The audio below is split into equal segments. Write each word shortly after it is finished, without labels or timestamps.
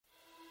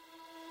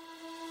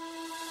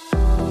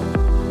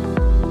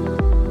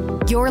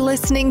You're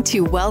listening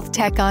to Wealth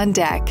Tech on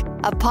Deck,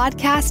 a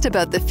podcast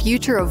about the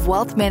future of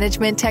wealth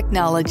management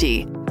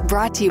technology,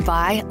 brought to you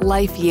by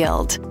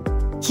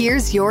LifeYield.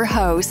 Here's your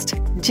host,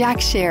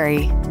 Jack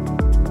Sherry.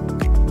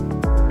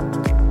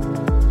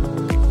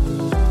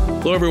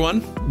 Hello,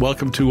 everyone.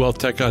 Welcome to Wealth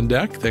Tech on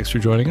Deck. Thanks for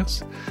joining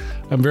us.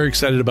 I'm very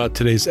excited about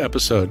today's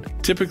episode.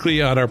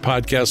 Typically on our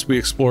podcast, we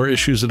explore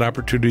issues and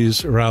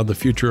opportunities around the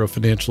future of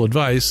financial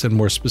advice, and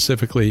more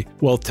specifically,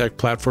 wealth tech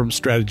platform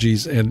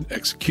strategies and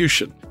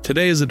execution.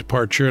 Today is a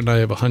departure, and I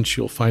have a hunch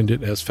you'll find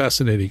it as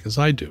fascinating as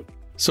I do.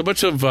 So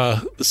much of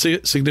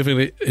the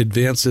significant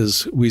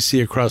advances we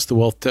see across the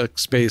wealth tech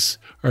space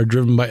are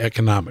driven by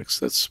economics.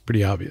 That's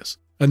pretty obvious.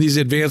 And these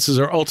advances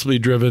are ultimately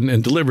driven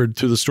and delivered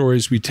through the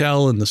stories we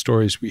tell and the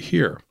stories we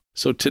hear.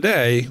 So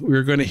today,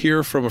 we're going to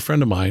hear from a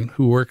friend of mine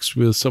who works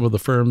with some of the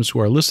firms who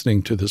are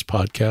listening to this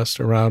podcast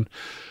around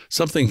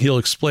something he'll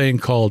explain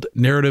called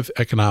narrative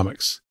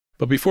economics.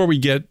 But before we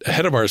get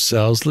ahead of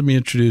ourselves, let me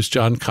introduce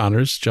John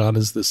Connors. John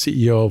is the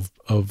CEO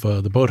of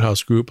the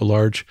Boathouse Group, a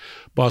large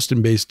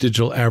Boston-based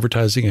digital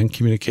advertising and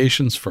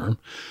communications firm.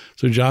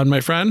 So John, my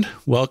friend,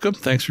 welcome.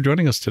 Thanks for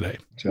joining us today.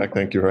 Jack,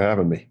 thank you for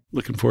having me.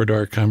 Looking forward to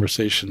our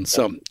conversation.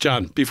 So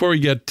John, before we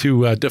get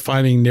to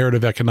defining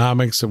narrative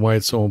economics and why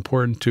it's so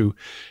important to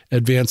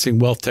advancing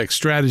wealth tech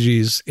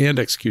strategies and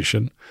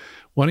execution,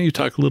 why don't you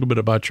talk a little bit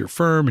about your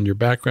firm and your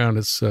background?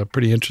 It's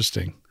pretty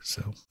interesting.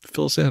 So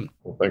fill us in.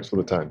 Well, thanks for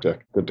the time,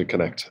 Jack. Good to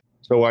connect.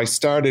 So I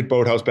started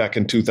Boathouse back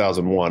in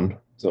 2001,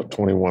 so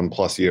 21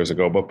 plus years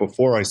ago. But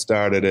before I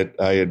started it,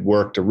 I had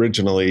worked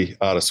originally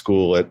out of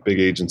school at a big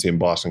agency in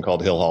Boston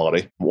called Hill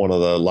Holliday, one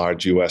of the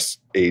large U.S.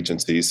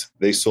 agencies.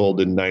 They sold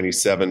in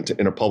 97 to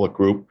Interpublic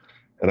Group,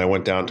 and I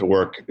went down to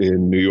work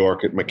in New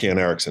York at McCann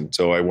Erickson.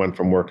 So I went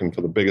from working for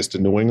the biggest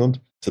in New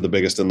England to the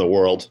biggest in the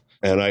world.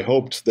 And I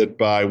hoped that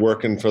by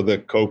working for the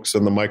Cokes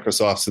and the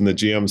Microsofts and the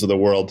GMs of the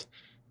world,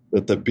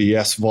 that the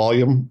BS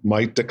volume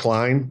might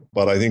decline.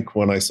 But I think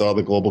when I saw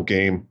the global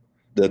game,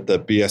 that the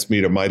BS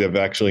meter might have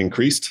actually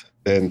increased.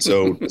 And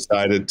so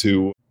decided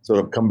to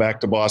sort of come back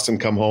to Boston,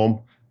 come home,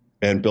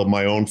 and build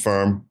my own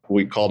firm.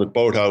 We called it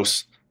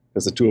Boathouse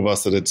because the two of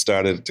us that had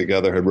started it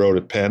together had wrote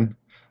at Penn.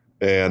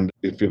 And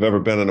if you've ever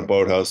been in a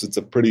boathouse, it's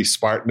a pretty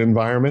Spartan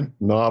environment,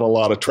 not a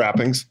lot of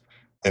trappings.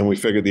 And we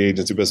figured the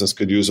agency business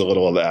could use a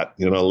little of that,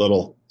 a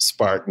little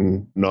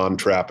Spartan,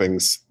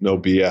 non-trappings, no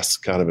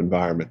BS kind of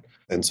environment.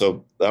 And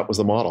so that was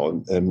the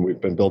model, and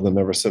we've been building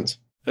ever since.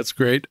 That's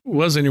great. It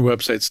was on your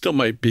website, still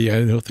might be.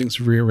 I know things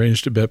have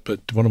rearranged a bit, but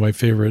one of my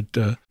favorite,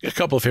 a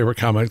couple of favorite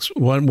comments.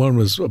 One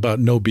was about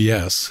no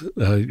BS.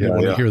 You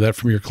want to hear that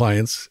from your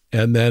clients.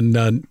 And then,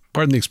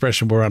 pardon the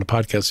expression, we're on a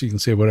podcast, so you can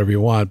say whatever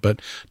you want,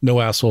 but no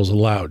assholes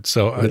allowed.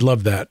 So I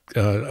love that.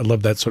 I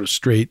love that sort of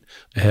straight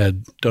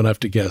ahead, don't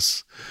have to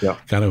guess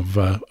kind of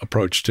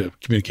approach to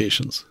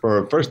communications.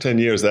 For the first 10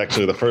 years,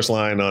 actually, the first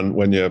line on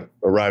when you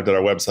arrived at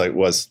our website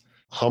was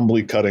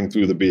humbly cutting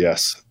through the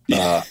BS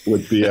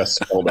with BS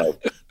spelled out.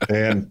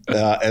 And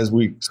as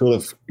we sort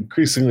of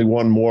increasingly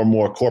won more and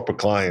more corporate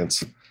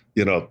clients,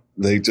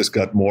 they just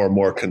got more and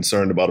more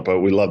concerned about it. But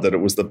we loved that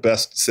it was the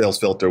best sales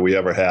filter we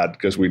ever had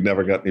because we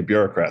never got any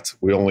bureaucrats.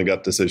 We only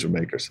got decision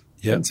makers.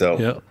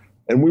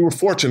 And we were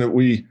fortunate.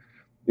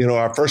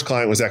 Our first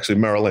client was actually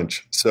Merrill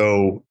Lynch.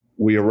 So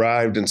we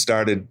arrived and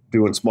started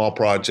doing small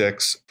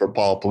projects for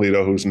Paul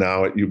Polito, who's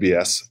now at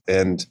UBS,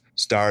 and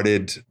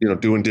started,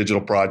 doing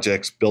digital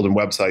projects, building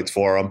websites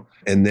for them.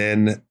 And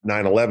then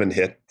 9/11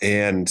 hit.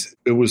 And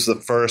it was the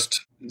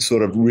first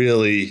sort of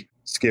really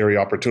scary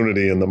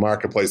opportunity in the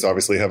marketplace,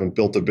 obviously having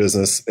built a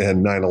business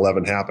and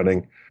 9/11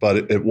 happening.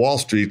 But at Wall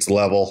Street's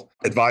level,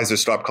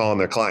 advisors stopped calling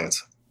their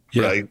clients,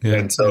 right?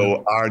 And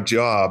so our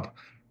job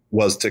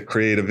was to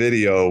create a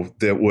video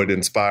that would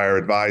inspire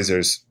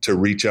advisors to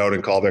reach out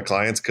and call their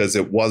clients because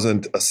it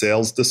wasn't a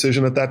sales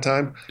decision at that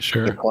time.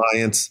 Sure. The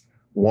clients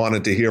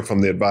wanted to hear from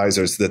the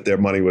advisors that their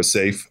money was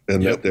safe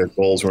and that their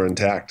goals were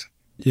intact.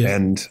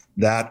 And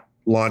that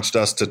launched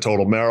us to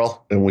Total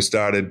Merrill. And we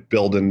started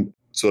building,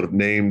 sort of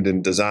named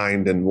and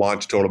designed and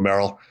launched Total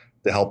Merrill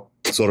to help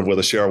sort of with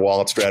a share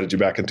wallet strategy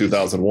back in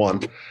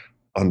 2001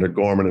 under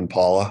Gorman and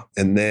Paula.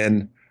 And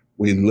then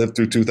we lived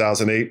through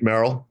 2008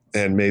 Merrill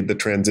and made the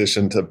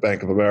transition to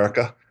Bank of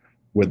America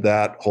with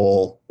that a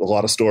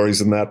lot of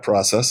stories in that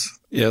process.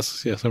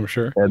 Yes, I'm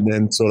sure. And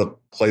then sort of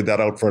played that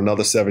out for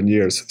another 7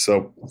 years.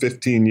 So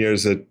 15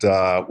 years at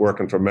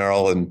working for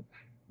Merrill, and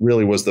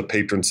really was the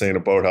patron saint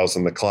of Boathouse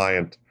and the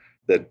client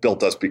that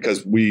built us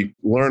because we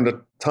learned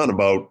a ton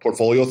about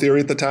portfolio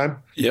theory at the time.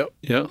 Yep.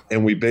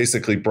 And we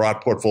basically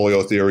brought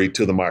portfolio theory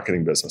to the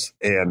marketing business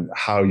and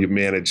how you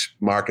manage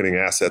marketing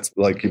assets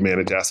like you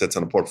manage assets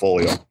in a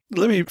portfolio.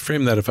 Let me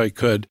frame that if I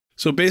could.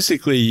 So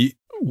basically,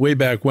 way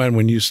back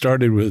when you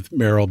started with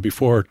Merrill,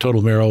 before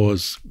Total Merrill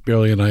was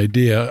barely an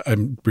idea, I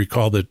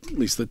recall that at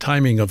least the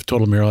timing of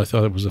Total Merrill, I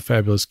thought it was a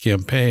fabulous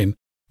campaign.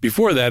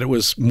 Before that, it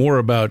was more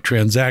about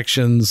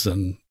transactions,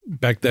 and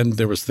back then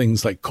there was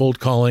things like cold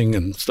calling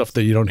and stuff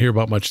that you don't hear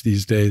about much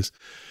these days.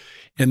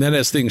 And then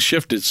as things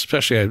shifted,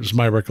 especially it was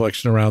my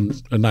recollection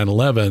around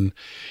 9/11,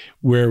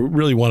 we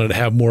really wanted to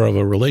have more of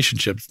a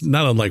relationship,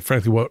 not unlike,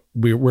 frankly,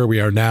 where we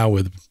are now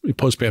with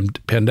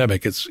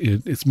post-pandemic.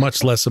 It's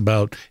much less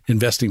about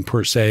investing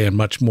per se and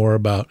much more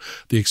about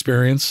the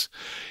experience.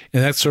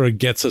 And that sort of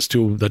gets us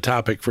to the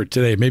topic for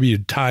today. Maybe you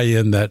tie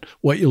in that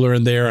what you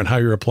learned there and how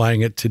you're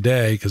applying it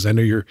today, because I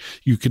know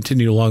you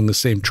continue along the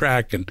same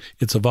track and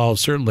it's evolved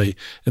certainly,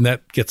 and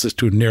that gets us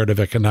to narrative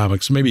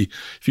economics. Maybe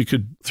if you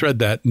could thread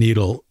that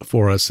needle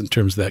for us in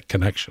terms of that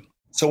connection.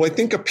 So I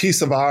think a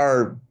piece of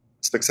our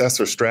success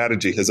or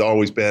strategy has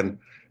always been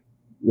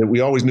that we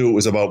always knew it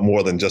was about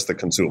more than just the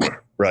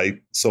consumer,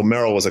 right? So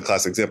Merrill was a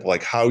classic example,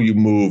 like how you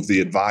move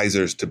the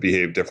advisors to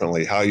behave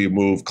differently, how you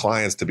move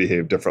clients to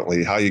behave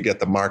differently, how you get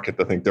the market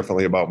to think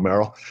differently about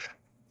Merrill.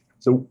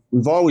 So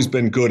we've always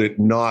been good at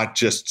not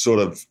just sort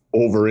of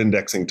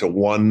over-indexing to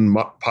one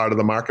part of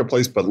the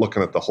marketplace, but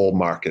looking at the whole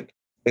market.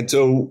 And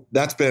so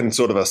that's been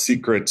sort of a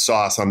secret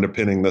sauce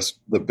underpinning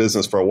the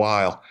business for a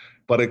while.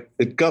 But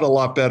it got a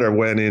lot better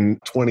when in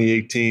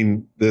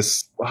 2018,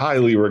 this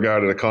highly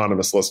regarded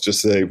economist, let's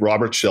just say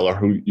Robert Shiller,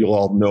 who you'll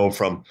all know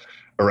from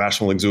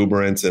Irrational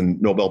Exuberance and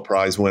Nobel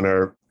Prize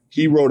winner,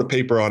 he wrote a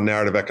paper on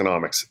narrative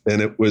economics.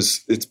 And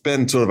it's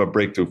been sort of a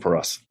breakthrough for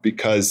us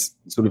because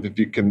sort of if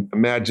you can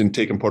imagine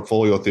taking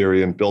portfolio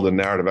theory and building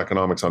narrative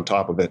economics on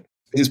top of it,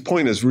 his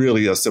point is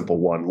really a simple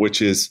one,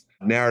 which is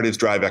narratives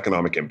drive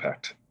economic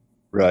impact,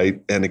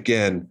 right? And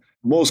again,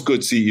 most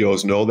good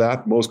CEOs know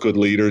that. Most good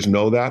leaders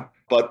know that.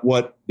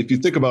 But if you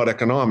think about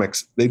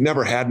economics, they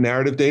never had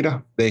narrative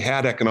data. They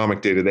had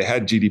economic data. They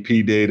had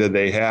GDP data.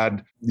 They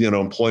had,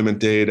 employment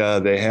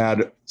data. They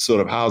had sort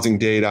of housing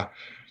data,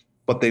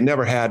 but they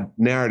never had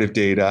narrative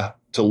data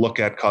to look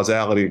at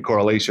causality and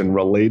correlation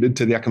related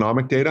to the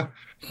economic data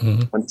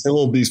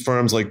until these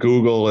firms like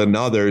Google and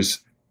others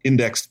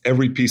indexed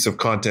every piece of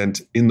content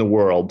in the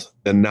world.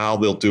 And now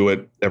they'll do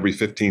it every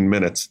 15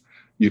 minutes.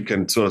 You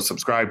can sort of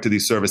subscribe to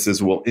these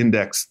services, will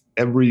index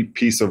every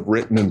piece of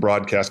written and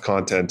broadcast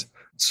content,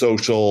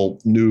 social,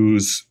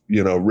 news,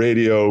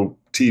 radio,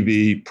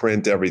 TV,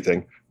 print,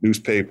 everything,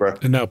 newspaper.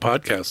 And now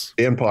podcasts.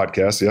 And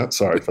podcasts, yeah,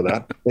 sorry for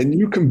that. And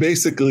you can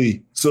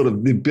basically sort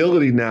of the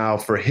ability now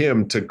for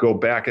him to go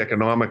back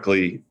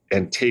economically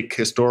and take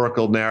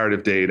historical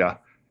narrative data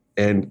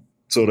and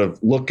sort of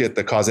look at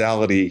the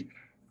causality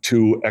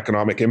to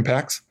economic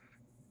impacts.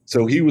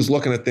 So he was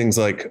looking at things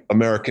like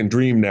American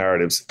Dream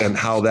narratives and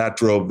how that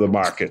drove the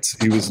markets.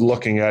 He was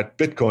looking at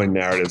Bitcoin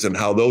narratives and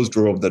how those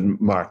drove the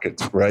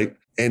markets, right?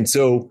 And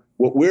so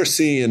what we're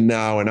seeing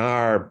now in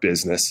our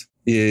business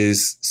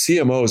is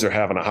CMOs are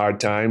having a hard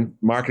time,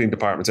 marketing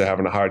departments are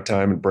having a hard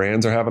time, and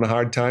brands are having a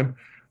hard time.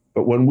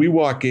 But when we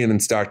walk in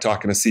and start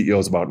talking to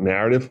CEOs about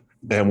narrative,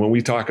 and when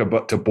we talk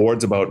to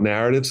boards about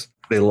narratives,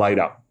 they light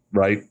up,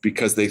 right?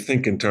 Because they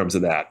think in terms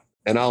of that.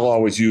 And I'll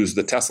always use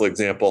the Tesla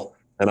example.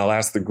 And I'll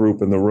ask the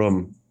group in the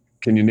room,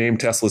 can you name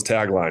Tesla's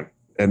tagline?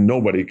 And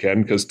nobody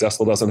can because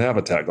Tesla doesn't have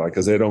a tagline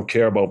because they don't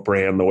care about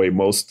brand the way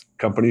most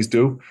companies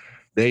do.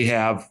 They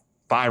have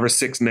 5 or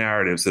 6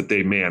 narratives that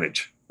they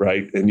manage,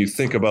 right? And you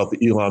think about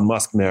the Elon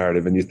Musk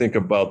narrative and you think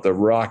about the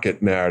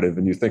rocket narrative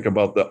and you think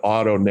about the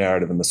auto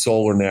narrative and the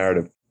solar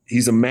narrative.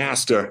 He's a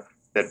master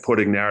at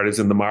putting narratives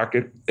in the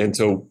market. And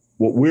so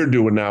what we're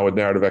doing now with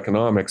narrative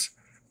economics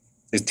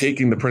is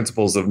taking the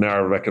principles of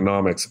narrative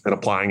economics and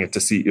applying it to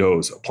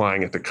CEOs,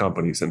 applying it to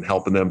companies and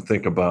helping them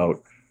think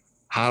about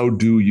how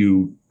do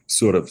you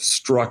sort of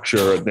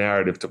structure a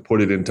narrative to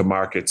put it into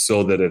markets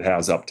so that it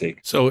has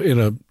uptake. So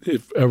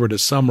if I were to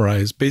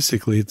summarize,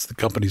 basically it's the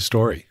company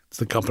story. It's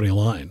the company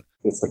line.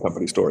 It's the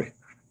company story.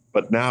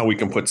 But now we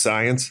can put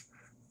science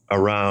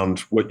around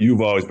what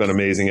you've always been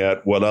amazing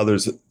at, what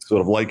others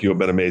sort of like you have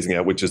been amazing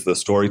at, which is the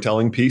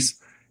storytelling piece.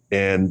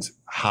 And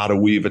how to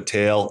weave a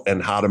tale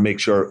and how to make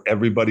sure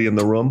everybody in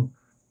the room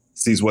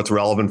sees what's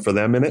relevant for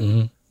them in it.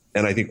 Mm-hmm.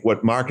 And I think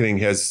what marketing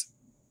has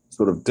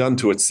sort of done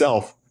to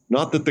itself,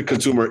 not that the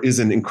consumer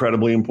isn't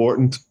incredibly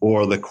important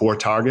or the core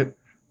target,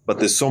 but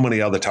there's so many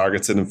other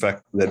targets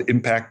that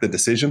impact the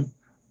decision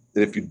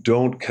that if you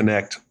don't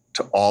connect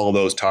to all of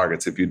those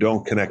targets, if you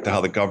don't connect to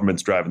how the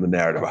government's driving the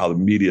narrative or how the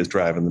media is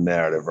driving the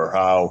narrative or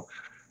how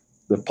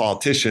the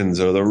politicians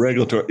or the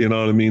regulatory, you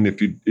know what I mean?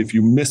 If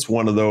you miss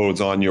one of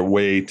those on your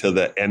way to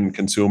the end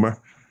consumer,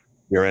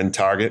 your end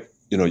target,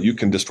 you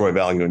can destroy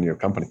value in your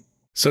company.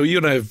 So you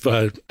and I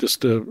have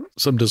just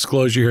some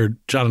disclosure here.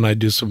 John and I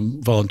do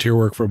some volunteer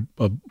work for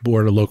a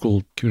board, a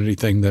local community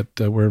thing that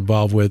we're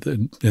involved with.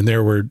 And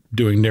there we're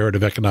doing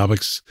narrative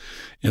economics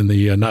in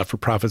the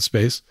not-for-profit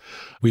space.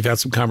 We've had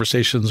some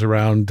conversations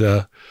around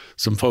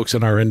some folks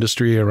in our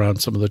industry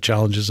around some of the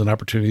challenges and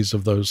opportunities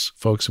of those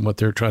folks and what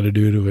they're trying to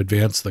do to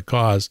advance the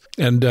cause.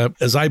 And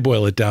as I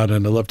boil it down,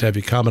 and I'd love to have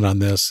you comment on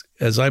this,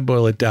 as I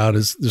boil it down,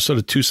 is there's sort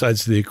of 2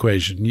 sides to the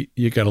equation.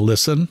 You got to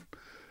listen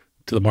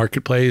to the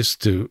marketplace,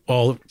 to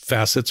all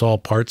facets, all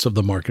parts of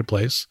the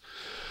marketplace.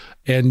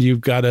 And you've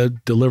got to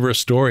deliver a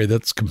story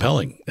that's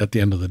compelling at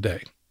the end of the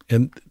day.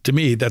 And to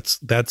me,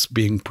 that's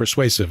being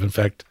persuasive. In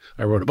fact,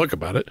 I wrote a book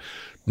about it,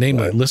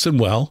 namely, listen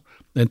well,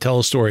 and tell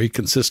a story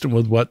consistent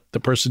with what the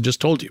person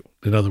just told you.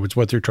 In other words,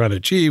 what they're trying to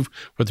achieve,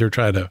 what they're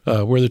trying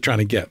to, where they're trying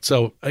to get.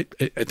 So I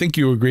think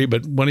you agree,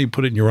 but why don't you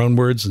put it in your own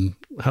words, and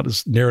how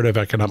does narrative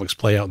economics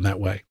play out in that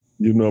way?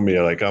 You know me,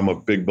 like I'm a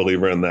big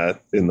believer in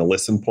that, in the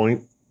listen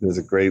point. There's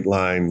a great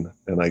line,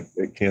 and I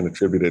can't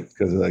attribute it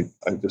because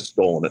I've just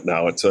stolen it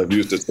now. So I've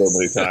used it so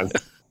many times.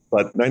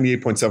 But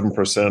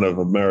 98.7% of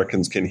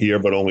Americans can hear,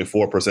 but only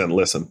 4%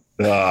 listen.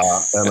 And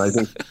I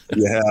think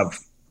you have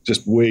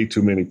just way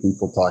too many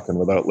people talking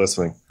without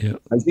listening. Yeah.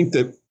 I think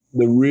that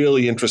the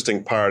really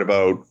interesting part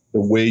about the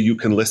way you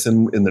can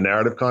listen in the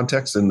narrative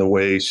context and the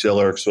way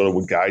Schiller sort of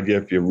would guide you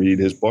if you read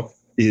his book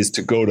is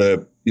to go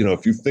to,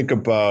 if you think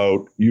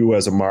about you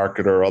as a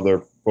marketer or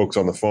other folks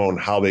on the phone,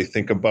 how they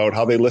think about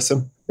how they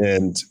listen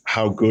and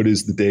how good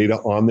is the data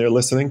on their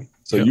listening.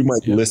 So you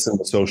might listen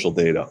to social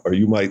data, or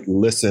you might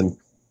listen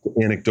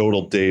to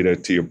anecdotal data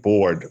to your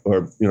board,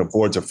 or,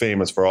 boards are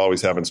famous for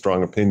always having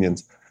strong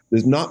opinions.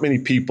 There's not many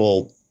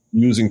people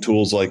using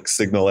tools like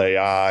Signal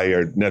AI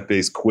or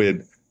NetBase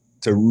Quid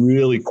to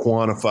really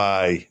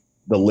quantify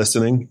the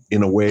listening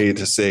in a way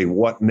to say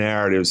what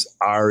narratives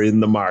are in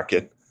the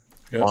market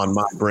on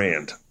my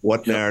brand,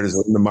 what narratives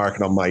are in the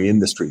market on my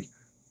industry,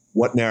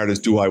 what narratives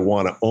do I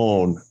want to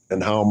own,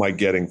 and how am I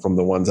getting from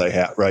the ones I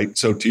have, right?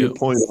 So to your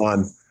point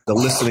on the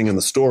listening and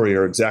the story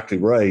are exactly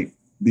right.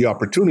 The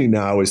opportunity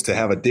now is to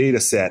have a data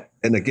set.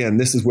 And again,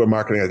 this is where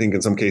marketing, I think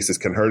in some cases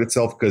can hurt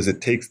itself, because it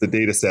takes the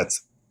data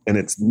sets and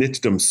it's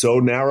niched them so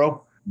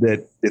narrow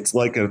that it's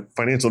like a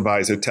financial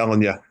advisor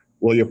telling you,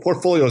 well, your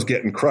portfolio is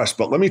getting crushed,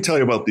 but let me tell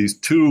you about these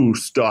 2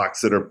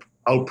 stocks that are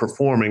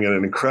outperforming in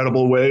an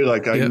incredible way.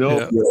 Like I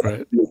know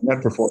your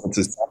net performance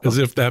is as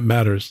if that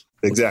matters.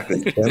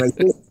 Exactly. And I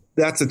think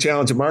that's the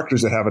challenge of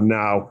marketers that have it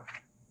now.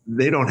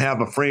 They don't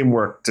have a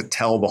framework to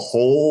tell the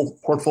whole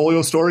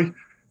portfolio story.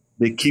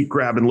 They keep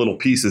grabbing little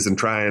pieces and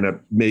trying to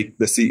make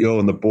the CEO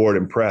and the board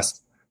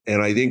impressed.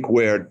 And I think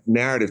where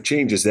narrative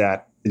changes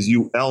that is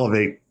you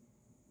elevate,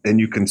 and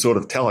you can sort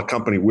of tell a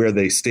company where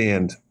they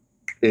stand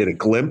at a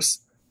glimpse,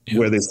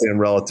 where they stand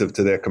relative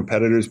to their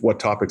competitors, what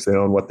topics they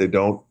own, what they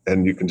don't,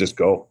 and you can just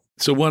go.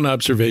 So one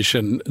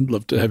observation, I'd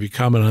love to have you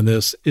comment on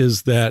this,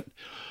 is that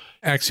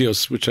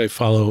Axios, which I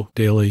follow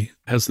daily,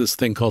 has this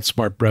thing called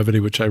Smart Brevity,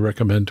 which I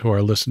recommend to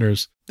our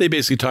listeners. They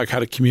basically talk how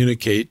to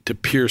communicate to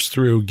pierce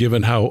through,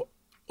 given how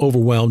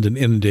overwhelmed and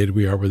inundated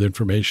we are with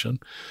information.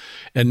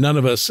 And none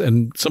of us,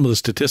 and some of the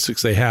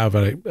statistics they have,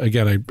 I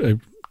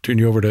turn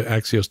you over to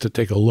Axios to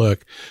take a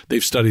look.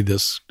 They've studied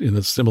this in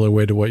a similar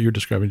way to what you're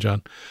describing,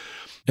 John.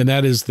 And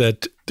that is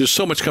that there's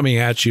so much coming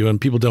at you, and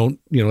people don't,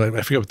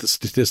 I forget what the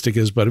statistic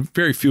is, but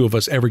very few of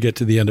us ever get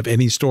to the end of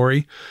any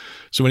story.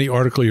 So any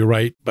article you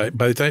write, by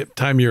the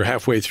time you're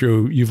halfway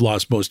through, you've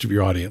lost most of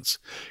your audience,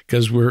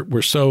 because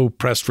we're so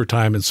pressed for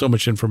time and so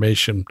much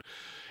information.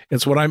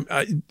 And so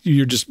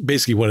you're just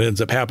basically what ends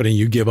up happening,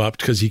 you give up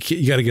because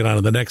you got to get on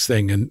to the next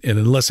thing. And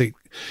unless it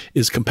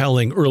is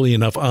compelling early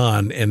enough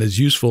on and is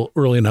useful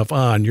early enough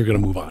on, you're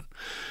going to move on.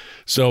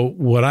 So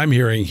what I'm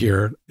hearing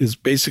here is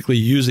basically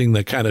using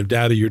the kind of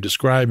data you're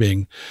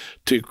describing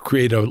to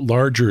create a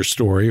larger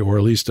story, or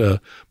at least a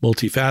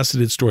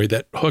multifaceted story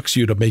that hooks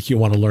you to make you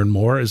want to learn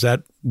more. Is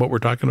that what we're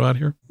talking about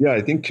here? Yeah,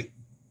 I think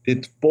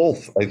it's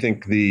both. I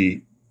think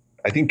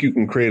you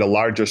can create a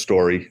larger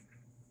story,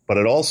 but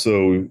it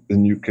also,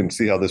 and you can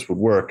see how this would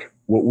work,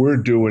 what we're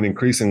doing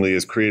increasingly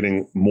is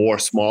creating more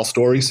small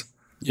stories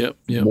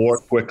more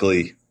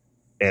quickly.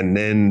 And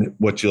then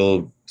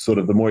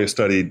the more you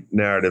study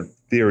narrative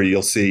theory,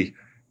 you'll see,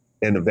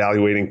 and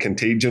evaluating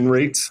contagion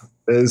rates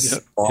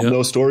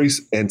those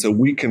stories. And so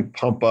we can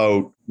pump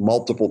out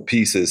multiple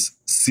pieces,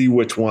 see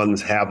which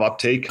ones have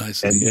uptake,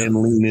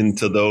 then lean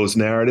into those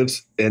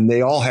narratives. And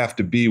they all have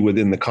to be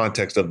within the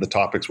context of the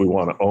topics we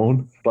want to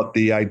own. But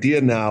the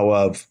idea now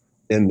of,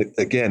 and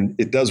again,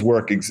 it does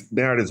work,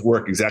 narratives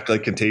work exactly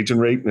like contagion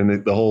rate.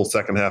 And the whole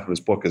second half of his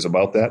book is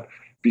about that,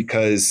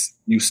 because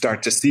you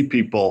start to see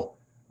people,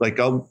 like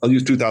I'll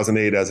use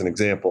 2008 as an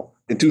example.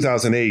 In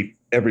 2008,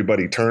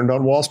 everybody turned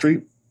on Wall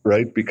Street,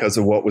 right, because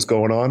of what was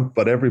going on,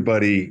 but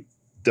everybody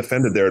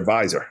defended their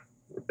advisor.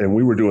 And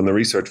we were doing the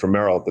research for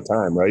Merrill at the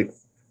time, right?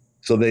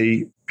 So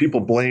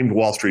people blamed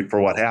Wall Street for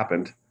what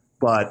happened,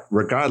 but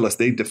regardless,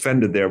 they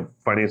defended their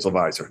financial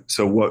advisor.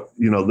 So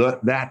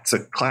that's a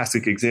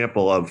classic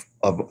example of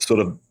sort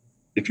of,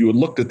 if you had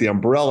looked at the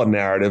umbrella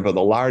narrative or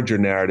the larger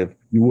narrative,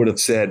 you would have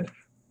said,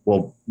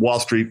 well, Wall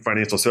Street,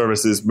 financial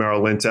services,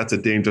 Merrill Lynch, that's a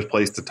dangerous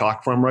place to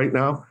talk from right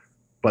now.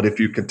 But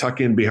if you can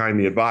tuck in behind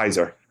the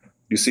advisor,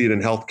 you see it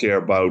in healthcare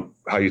about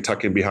how you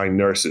tuck in behind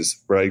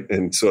nurses, right?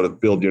 And sort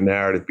of build your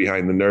narrative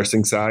behind the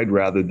nursing side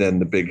rather than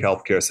the big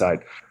healthcare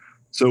side.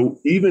 So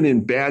even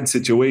in bad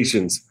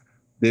situations,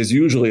 there's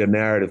usually a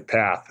narrative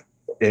path.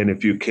 And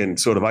if you can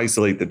sort of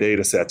isolate the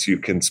data sets, you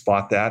can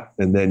spot that,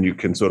 and then you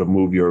can sort of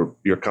move your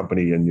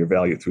company and your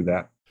value through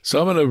that. So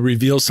I'm going to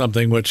reveal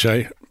something which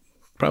I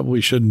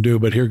probably shouldn't do,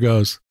 but here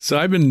goes. So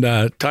I've been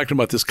talking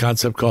about this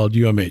concept called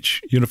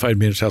UMH, Unified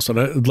Managed Household.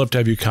 I'd love to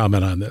have you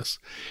comment on this.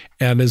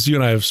 And as you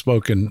and I have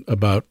spoken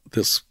about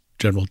this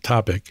general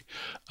topic,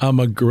 I'm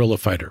a guerrilla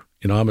fighter.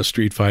 I'm a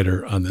street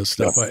fighter on this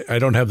stuff. I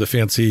don't have the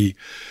fancy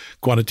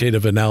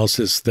quantitative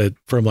analysis that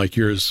firm like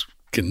yours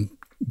can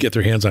get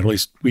their hands on, at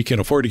least we can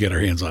afford to get our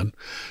hands on.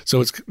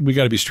 So we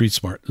got to be street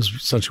smart is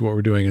essentially what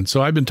we're doing. And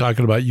so I've been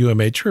talking about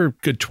UMH for a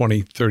good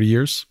 20, 30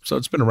 years. So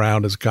it's been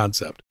around as a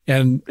concept.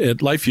 And at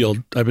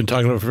LifeYield, I've been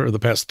talking about it for the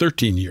past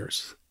 13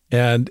 years.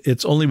 And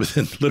it's only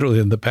within literally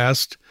in the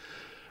past,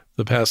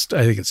 I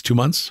think it's 2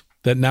 months,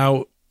 that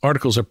now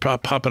articles are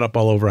popping up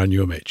all over on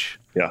UMH.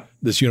 Yeah.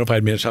 This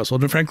unified managed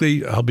household. And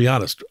frankly, I'll be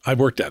honest, I've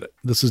worked at it.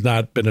 This has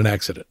not been an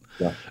accident.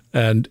 Yeah.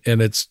 And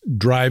it's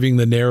driving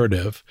the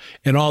narrative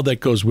and all that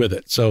goes with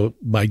it. So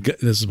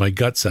this is my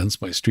gut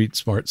sense, my street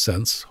smart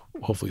sense,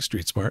 hopefully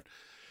street smart,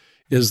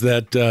 is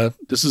that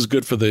this is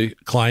good for the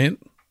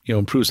client,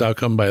 improves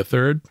outcome by a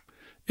third.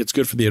 It's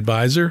good for the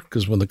advisor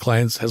because when the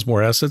client has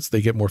more assets,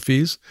 they get more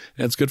fees.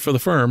 And it's good for the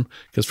firm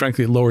because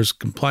frankly, it lowers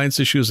compliance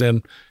issues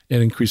and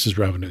increases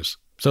revenues.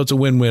 So it's a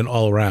win-win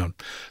all around.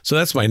 So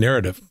that's my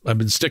narrative. I've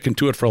been sticking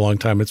to it for a long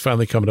time. It's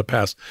finally coming to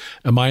pass.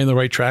 Am I on the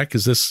right track?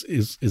 Is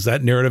that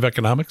narrative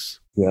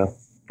economics? Yeah.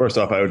 First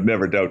off, I would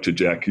never doubt you,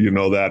 Jack. You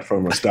know that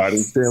from a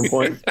starting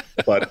standpoint.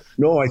 But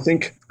no, I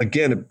think,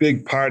 again, a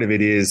big part of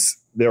it is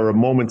there are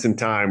moments in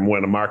time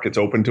when a market's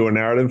open to a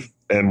narrative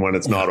and when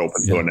it's not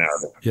open to a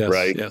narrative,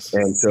 right? Yes.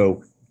 And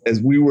so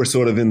as we were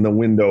sort of in the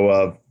window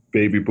of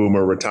baby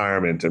boomer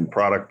retirement and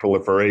product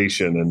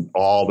proliferation and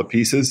all the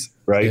pieces,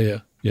 right?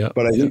 Yeah.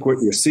 But I think what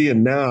you're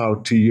seeing now,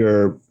 to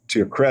your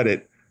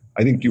credit,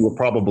 I think you were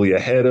probably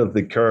ahead of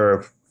the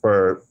curve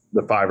for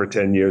the 5 or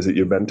 10 years that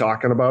you've been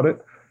talking about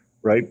it,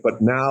 right? But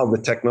now the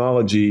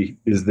technology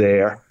is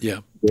there,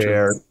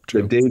 where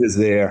the data is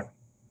there,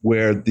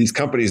 where these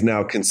companies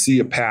now can see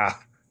a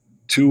path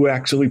to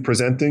actually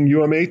presenting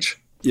UMH.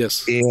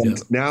 Yes.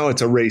 And now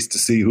it's a race to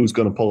see who's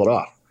going to pull it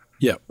off.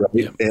 Yeah. Right?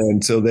 Yeah.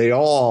 And so they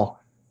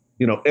all,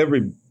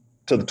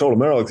 to the Total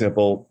Merrill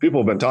example,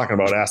 people have been talking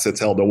about assets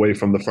held away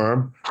from the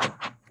firm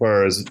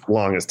for as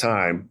long as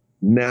time.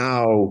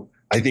 Now,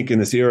 I think in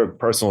this era of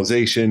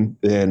personalization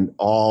and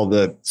all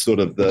the sort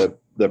of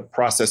the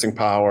processing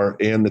power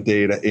and the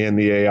data and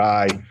the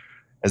AI,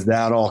 as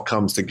that all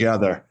comes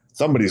together,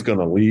 somebody's going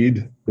to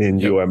lead in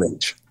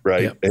UMH,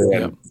 right?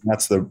 And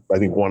that's I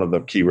think one of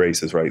the key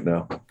races right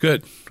now.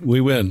 Good. We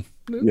win.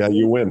 Yeah,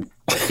 you win.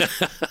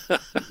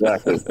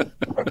 Exactly.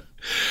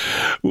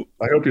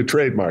 I hope you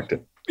trademarked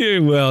it. Yeah,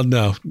 well,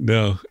 no.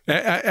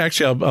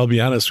 Actually, I'll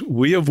be honest.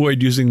 We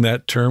avoid using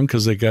that term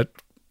because they got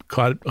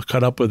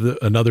caught up with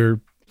another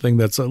thing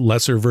that's a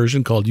lesser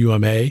version called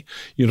UMA,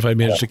 Unified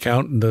Managed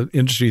Account. And the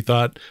industry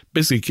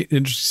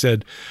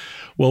said,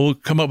 well, we'll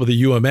come up with a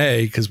UMA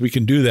because we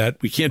can do that.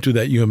 We can't do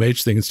that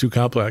UMH thing. It's too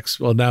complex.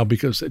 Well, now,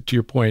 because to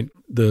your point,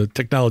 the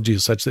technology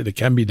is such that it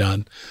can be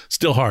done.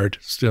 Still hard.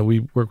 Still,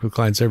 we work with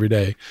clients every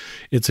day.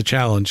 It's a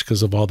challenge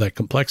because of all that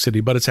complexity,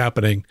 but it's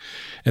happening.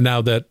 And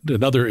now that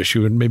another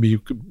issue, and maybe you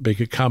could make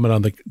a comment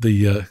on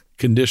the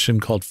condition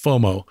called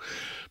FOMO,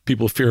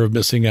 people fear of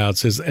missing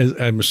out.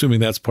 I'm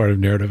assuming that's part of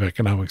narrative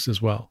economics as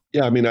well.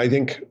 Yeah, I mean, I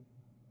think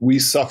we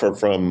suffer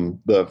from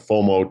the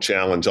FOMO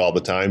challenge all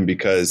the time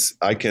because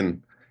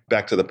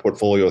back to the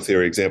portfolio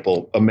theory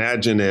example,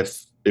 imagine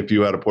if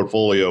you had a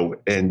portfolio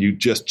and you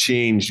just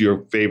changed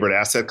your favorite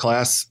asset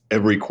class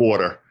every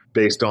quarter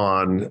based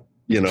on,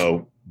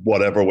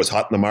 whatever was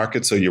hot in the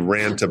market. So you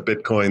ran to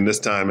Bitcoin this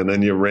time, and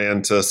then you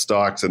ran to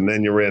stocks, and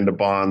then you ran to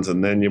bonds,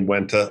 and then you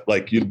went to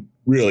you'd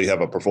really have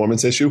a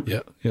performance issue.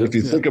 Yeah. If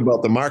you think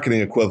about the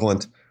marketing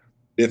equivalent,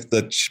 if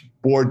the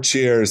board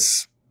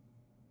chair's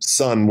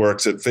son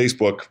works at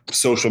Facebook,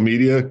 social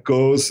media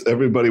goes,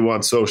 everybody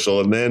wants social.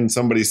 And then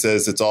somebody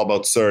says it's all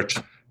about search.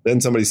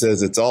 Then somebody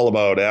says it's all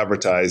about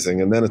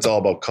advertising. And then it's all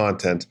about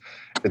content.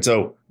 And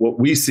so what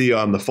we see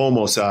on the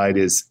FOMO side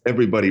is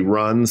everybody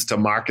runs to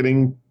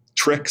marketing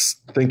tricks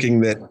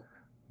thinking that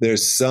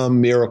there's some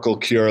miracle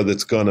cure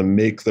that's going to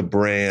make the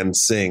brand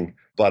sing.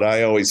 But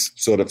I always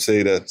sort of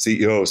say to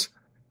CEOs,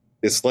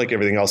 it's like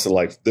everything else in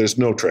life. There's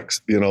no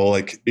tricks.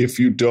 If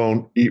you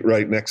don't eat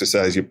right and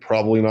exercise, you're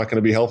probably not going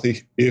to be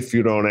healthy. If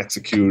you don't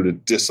execute a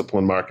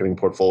disciplined marketing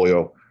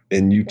portfolio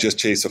and you just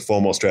chase a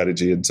FOMO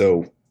strategy. And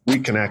so we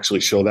can actually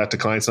show that to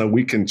clients. Now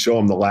we can show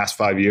them the last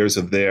 5 years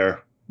of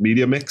their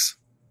media mix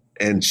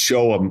and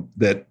show them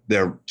that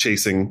they're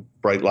chasing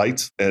bright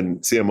lights. And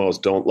CMOs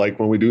don't like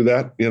when we do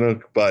that,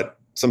 but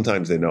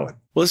sometimes they know it.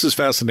 Well, this is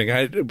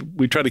fascinating.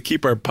 We try to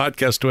keep our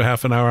podcast to a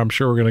half an hour. I'm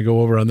sure we're going to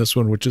go over on this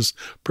one, which is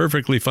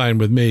perfectly fine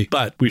with me,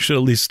 but we should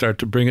at least start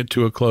to bring it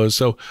to a close.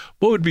 So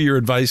what would be your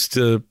advice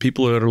to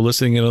people that are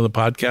listening in on the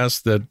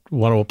podcast that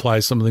want to apply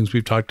some of the things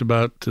we've talked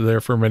about to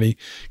their firm? Any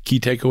key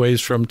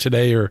takeaways from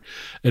today or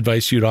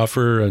advice you'd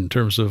offer in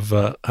terms of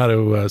how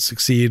to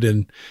succeed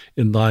in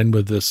line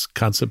with this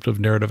concept of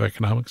narrative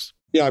economics?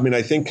 Yeah, I mean,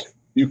 I think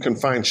you can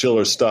find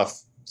Shiller's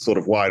stuff sort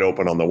of wide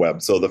open on the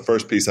web. So the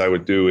first piece I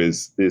would do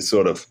is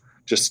sort of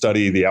just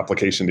study the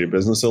application to your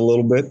business a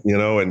little bit,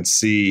 and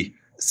see.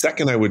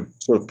 Second, I would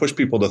sort of push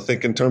people to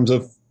think in terms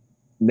of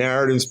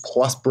narratives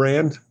plus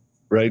brand,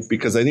 right?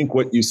 Because I think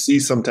what you see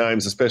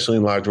sometimes, especially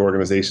in large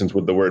organizations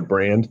with the word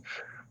brand,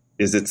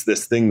 is it's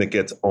this thing that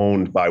gets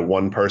owned by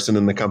one person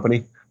in the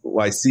company.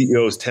 Why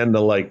CEOs tend to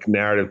like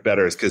narrative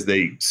better is because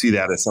they see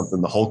that as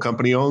something the whole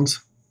company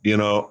owns.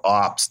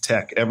 Ops,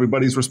 tech,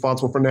 everybody's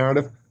responsible for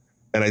narrative.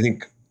 And I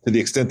think to the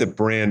extent that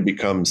brand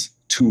becomes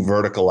too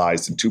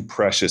verticalized and too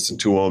precious and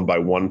too owned by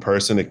one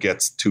person, it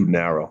gets too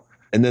narrow.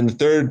 And then the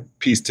third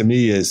piece to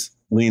me is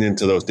lean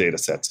into those data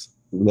sets.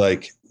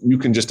 Like you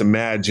can just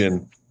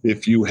imagine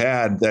if you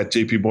had that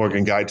JP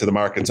Morgan guide to the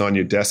markets on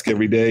your desk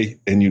every day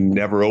and you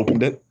never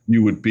opened it,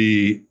 you would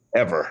be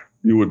at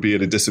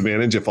a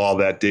disadvantage if all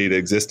that data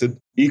existed.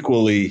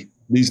 Equally,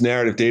 these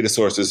narrative data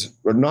sources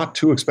are not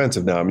too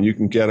expensive now. I mean, you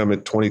can get them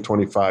at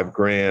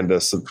 $20,000-$25,000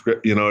 a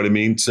subscription, you know what I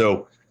mean?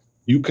 So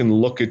you can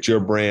look at your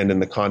brand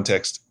in the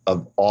context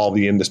of all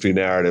the industry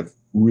narrative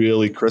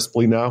really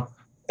crisply now.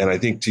 And I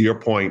think to your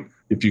point,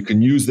 if you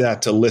can use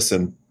that to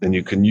listen and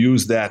you can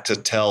use that to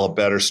tell a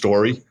better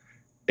story,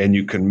 and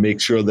you can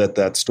make sure that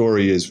that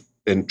story is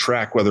and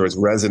track whether it's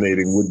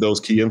resonating with those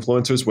key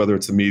influencers, whether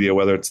it's the media,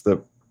 whether it's the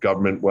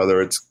government,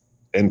 whether it's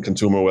end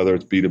consumer, whether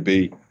it's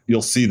B2B,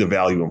 you'll see the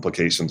value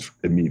implications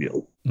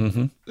immediately.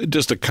 Mm-hmm.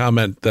 Just a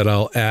comment that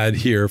I'll add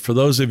here. For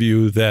those of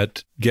you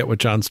that get what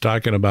John's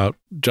talking about,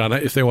 John,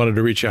 if they wanted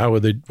to reach you,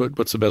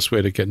 what's the best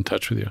way to get in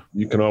touch with you?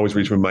 You can always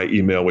reach me with my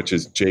email, which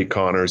is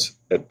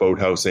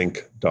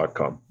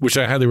jconnors@boathouseinc.com. Which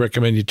I highly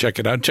recommend you check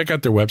it out. Check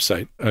out their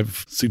website.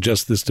 I've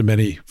suggested this to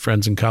many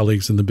friends and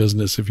colleagues in the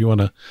business. If you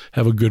want to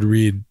have a good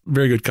read,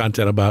 very good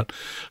content about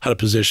how to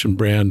position,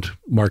 brand,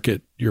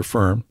 market your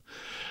firm.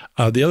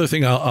 The other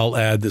thing I'll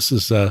add, this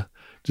is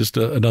just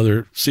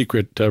another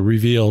secret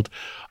revealed.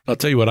 I'll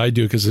tell you what I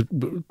do because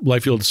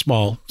LifeYield is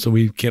small, so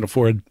we can't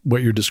afford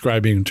what you're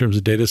describing in terms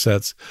of data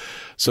sets.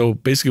 So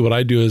basically what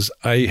I do is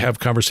I have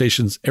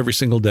conversations every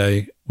single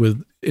day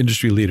with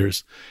industry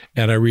leaders,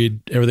 and I read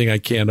everything I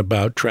can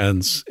about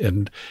trends,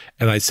 and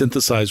I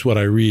synthesize what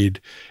I read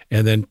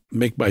and then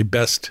make my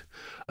best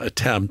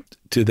attempt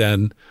to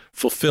then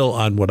fulfill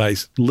on what I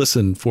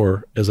listen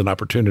for as an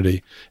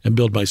opportunity and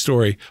build my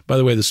story. By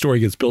the way, the story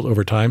gets built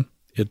over time.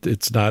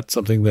 It's not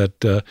something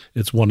that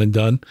it's one and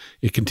done.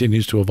 It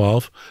continues to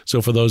evolve.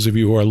 So for those of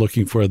you who are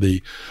looking for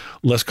the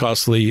less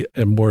costly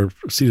and more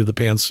seat of the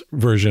pants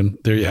version,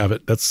 there you have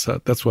it.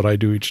 That's what I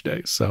do each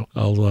day. So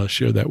I'll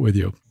share that with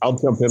you. I'll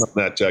jump in on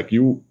that, Jack.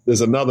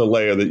 There's another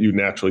layer that you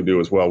naturally do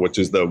as well, which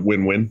is the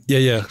win-win.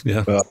 Yeah.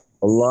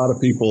 A lot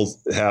of people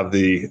have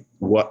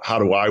how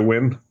do I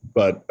win?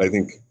 But I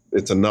think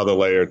it's another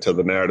layer to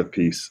the narrative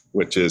piece,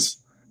 which is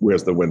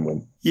where's the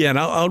win-win? Yeah, and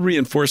I'll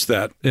reinforce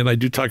that. And I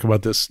do talk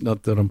about this,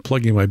 not that I'm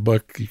plugging my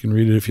book. You can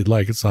read it if you'd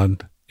like. It's on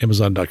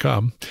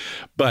Amazon.com.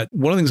 But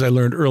one of the things I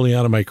learned early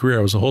on in my career,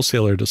 I was a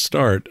wholesaler to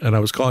start, and I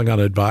was calling on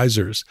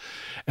advisors.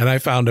 And I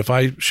found if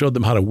I showed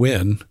them how to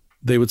win,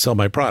 they would sell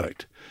my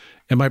product.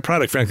 And my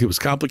product, frankly, was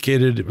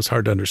complicated. It was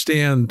hard to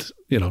understand,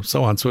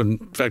 so on. So in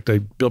fact, I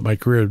built my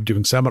career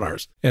doing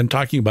seminars and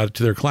talking about it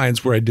to their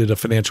clients, where I did a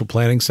financial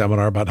planning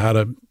seminar about how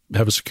to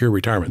have a secure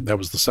retirement. That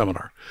was the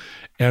seminar.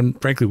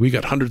 And frankly, we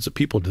got hundreds of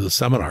people to the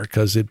seminar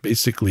because it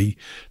basically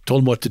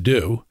told them what to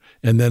do.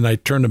 And then I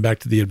turned them back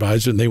to the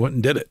advisor and they went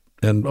and did it.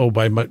 And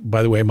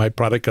by the way, my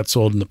product got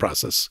sold in the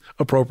process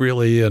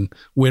appropriately, and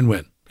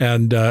win-win.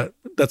 And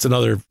that's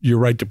another, you're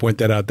right to point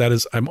that out. That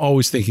is, I'm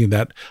always thinking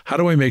that, how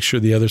do I make sure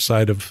the other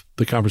side of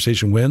the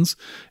conversation wins?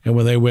 And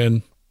when they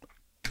win,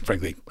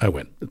 frankly, I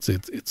win.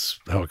 It's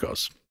how it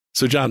goes.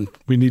 So, John,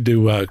 we need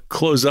to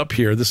close up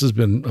here. This has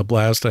been a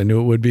blast. I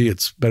knew it would be.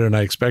 It's better than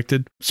I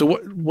expected. So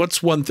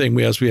what's one thing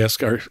we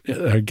ask our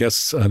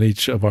guests on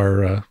each of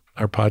our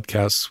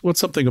podcasts? What's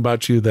something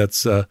about you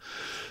that's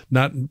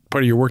not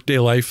part of your workday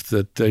life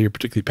that you're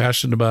particularly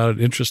passionate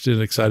about, interested,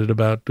 excited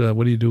about?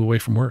 What do you do away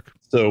from work?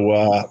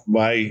 So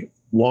my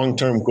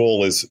long-term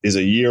goal is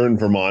a year in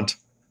Vermont,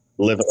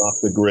 living off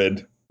the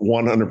grid,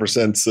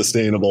 100%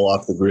 sustainable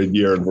off the grid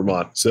year in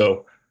Vermont.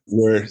 So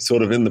we're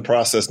sort of in the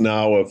process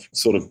now of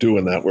sort of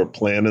doing that. We're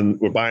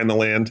buying the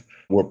land.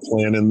 We're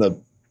planning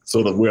the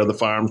sort of where the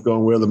farm's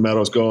going, where the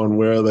meadow's going,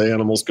 where the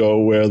animals go,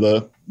 where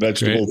the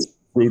vegetables,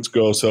 fruits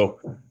go. So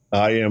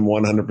I am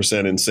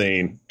 100%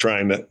 insane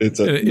trying to.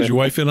 Is your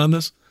wife in on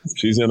this?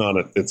 She's in on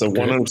it. It's a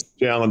 100%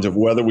 challenge of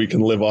whether we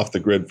can live off the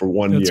grid for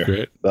 1 year. That's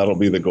great. That'll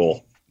be the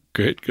goal.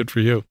 Great. Good for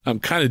you. I'm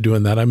kind of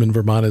doing that. I'm in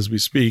Vermont as we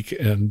speak,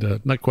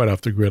 and not quite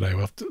off the grid, I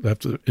have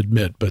to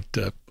admit, but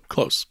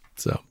close.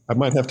 So I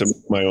might have to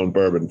make my own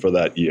bourbon for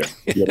that year.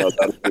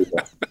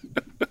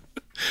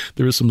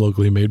 There is some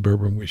locally made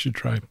bourbon we should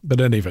try. But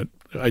in any event,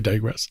 I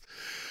digress.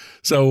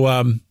 So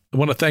I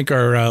want to thank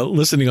our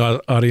listening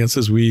audience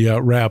as we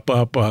wrap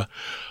up.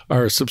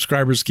 Our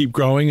subscribers keep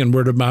growing, and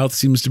word of mouth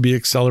seems to be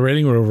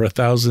accelerating. We're over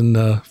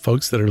 1,000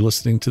 folks that are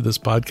listening to this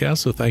podcast.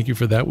 So thank you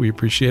for that. We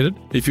appreciate it.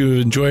 If you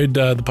enjoyed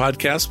the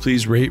podcast,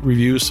 please rate,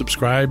 review,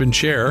 subscribe, and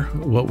share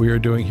what we are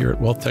doing here at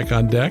Wealth Tech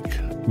on Deck.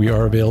 We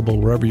are available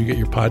wherever you get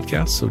your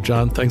podcasts. So,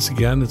 John, thanks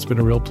again. It's been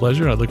a real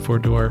pleasure. I look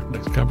forward to our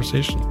next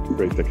conversation.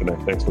 Great to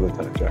connect. Thanks for the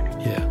time, Jack.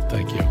 Yeah,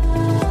 thank you.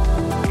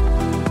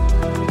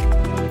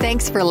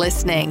 Thanks for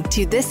listening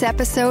to this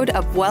episode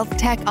of Wealth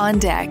Tech on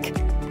Deck.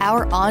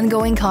 our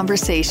ongoing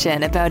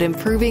conversation about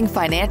improving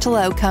financial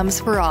outcomes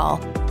for all.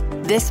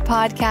 This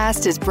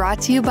podcast is brought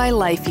to you by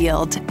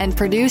LifeYield and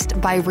produced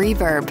by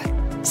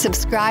Reverb.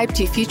 Subscribe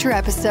to future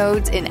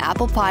episodes in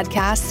Apple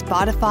Podcasts,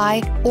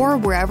 Spotify, or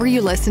wherever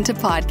you listen to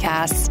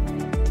podcasts.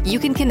 You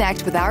can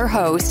connect with our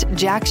host,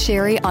 Jack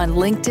Sherry, on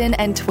LinkedIn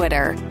and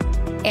Twitter.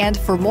 And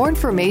for more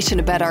information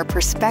about our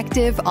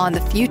perspective on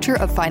the future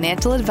of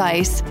financial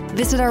advice,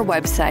 visit our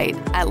website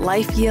at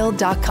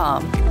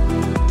lifeyield.com.